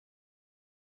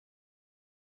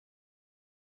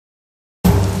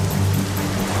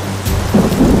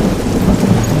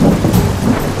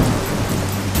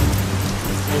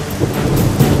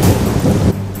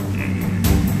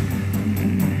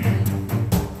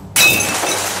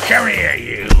Come here,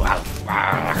 you.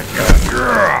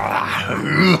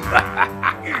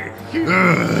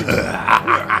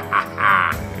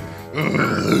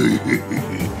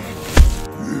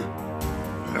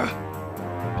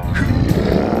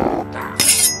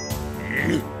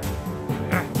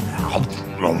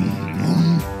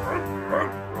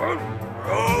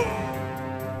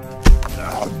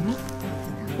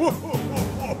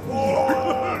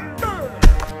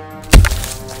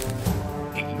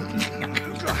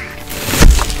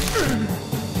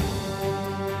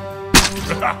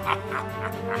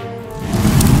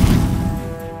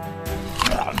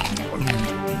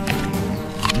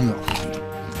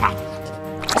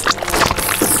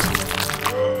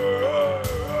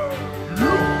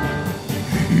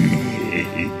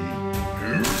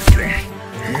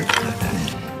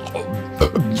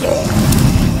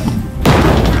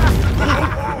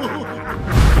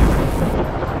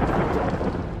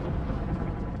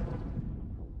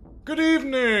 Good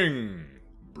evening,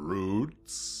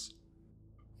 brutes.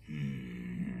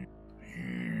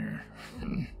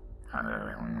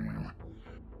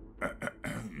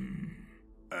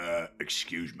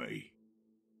 Excuse me.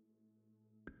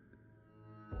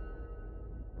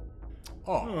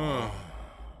 Oh.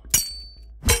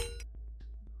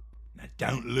 Now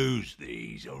don't lose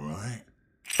these, all right?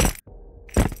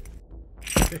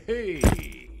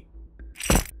 Hey.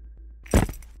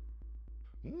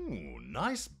 Ooh,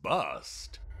 nice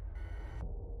bust.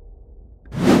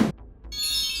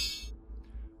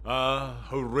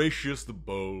 Horatius the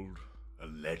Bold, a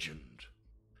legend.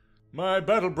 My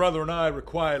battle brother and I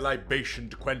require libation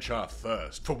to quench our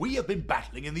thirst, for we have been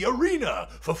battling in the arena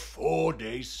for 4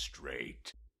 days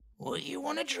straight. What you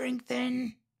want to drink,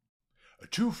 then?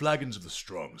 2 flagons of the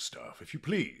strong stuff, if you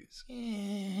please.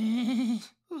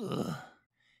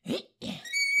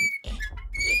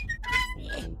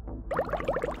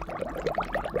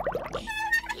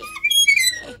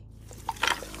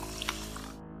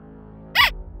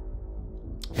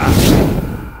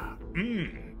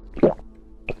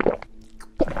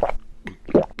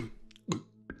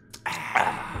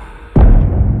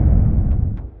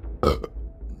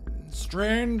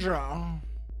 Stranger.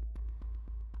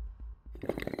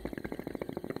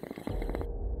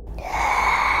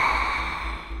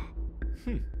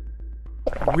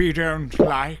 We don't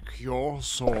like your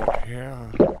sort here.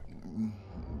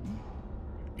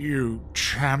 You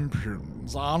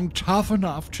champions aren't tough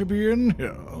enough to be in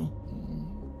here.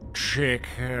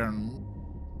 Chicken.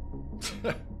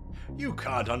 You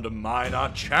can't undermine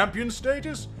our champion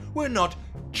status. We're not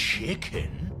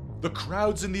chicken. The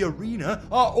crowds in the arena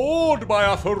are awed by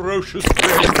our ferocious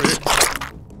bravery.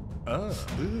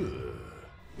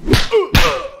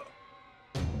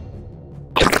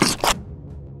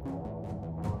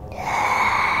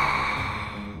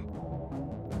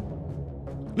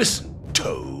 Listen,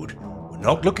 Toad, we're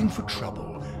not looking for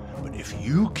trouble, but if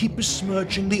you keep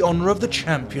besmirching the honor of the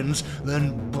champions,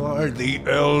 then by the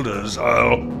elders,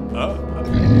 I'll...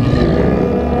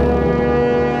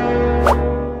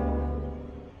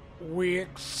 We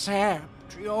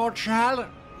accept your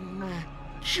challenge.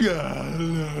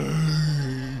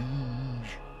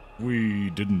 We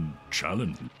didn't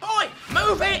challenge. Oi,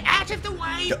 move it out of the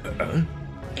way!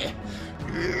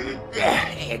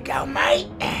 Here you go, mate.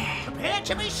 Prepare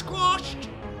to be squashed.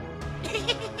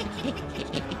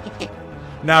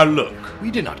 Now look,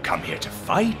 we did not come here to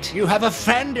fight. You have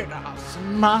offended us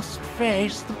and must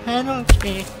face the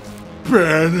penalty.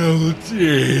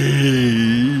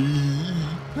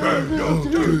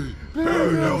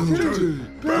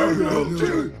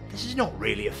 This is not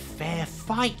really a fair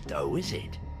fight, though, is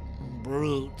it?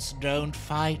 Brutes don't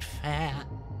fight fair.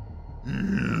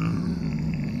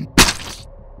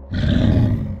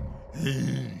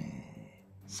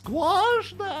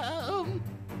 Squash them!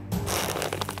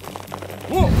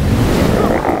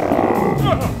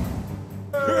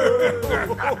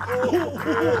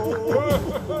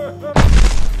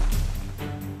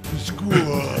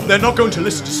 They're not going to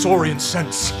listen to Saurian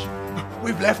sense.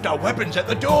 We've left our weapons at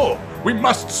the door. We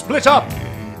must split up.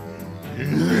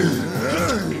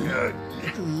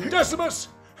 Decimus,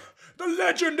 the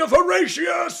legend of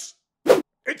Horatius.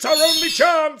 It's our only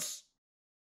chance.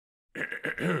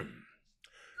 In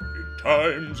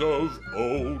times of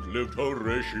old lived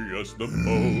Horatius the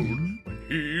Bold. When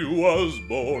he was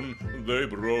born, they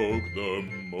broke the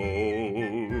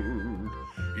mold.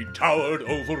 He towered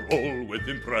over all with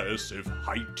impressive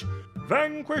height,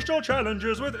 vanquished all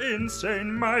challengers with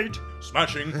insane might.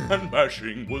 Smashing and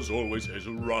bashing was always his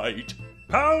right.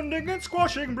 Pounding and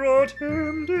squashing brought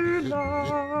him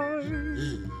delight.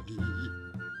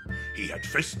 He had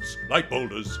fists like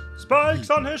boulders,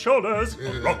 Spikes on his shoulders,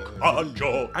 a rock-hard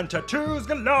jaw. and tattoos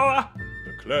galore.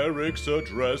 The clerics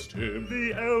addressed him,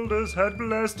 The elders had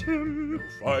blessed him.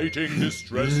 fighting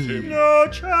distressed him. No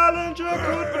challenger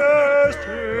could best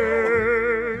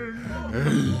him.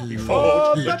 He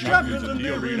fought the the champions in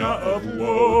the arena of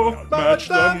woe, matched matched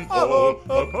them them all, all,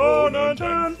 opponent opponent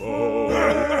and and foe.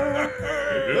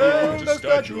 He Then built the a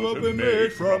statue of him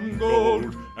made from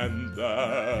gold, and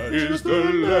that is the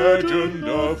legend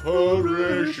of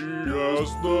Horatius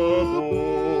the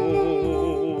Bold.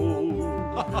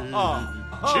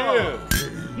 Cheers!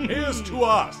 Here's to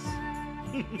us!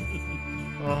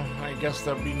 Oh, I guess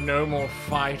there'll be no more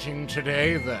fighting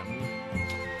today then.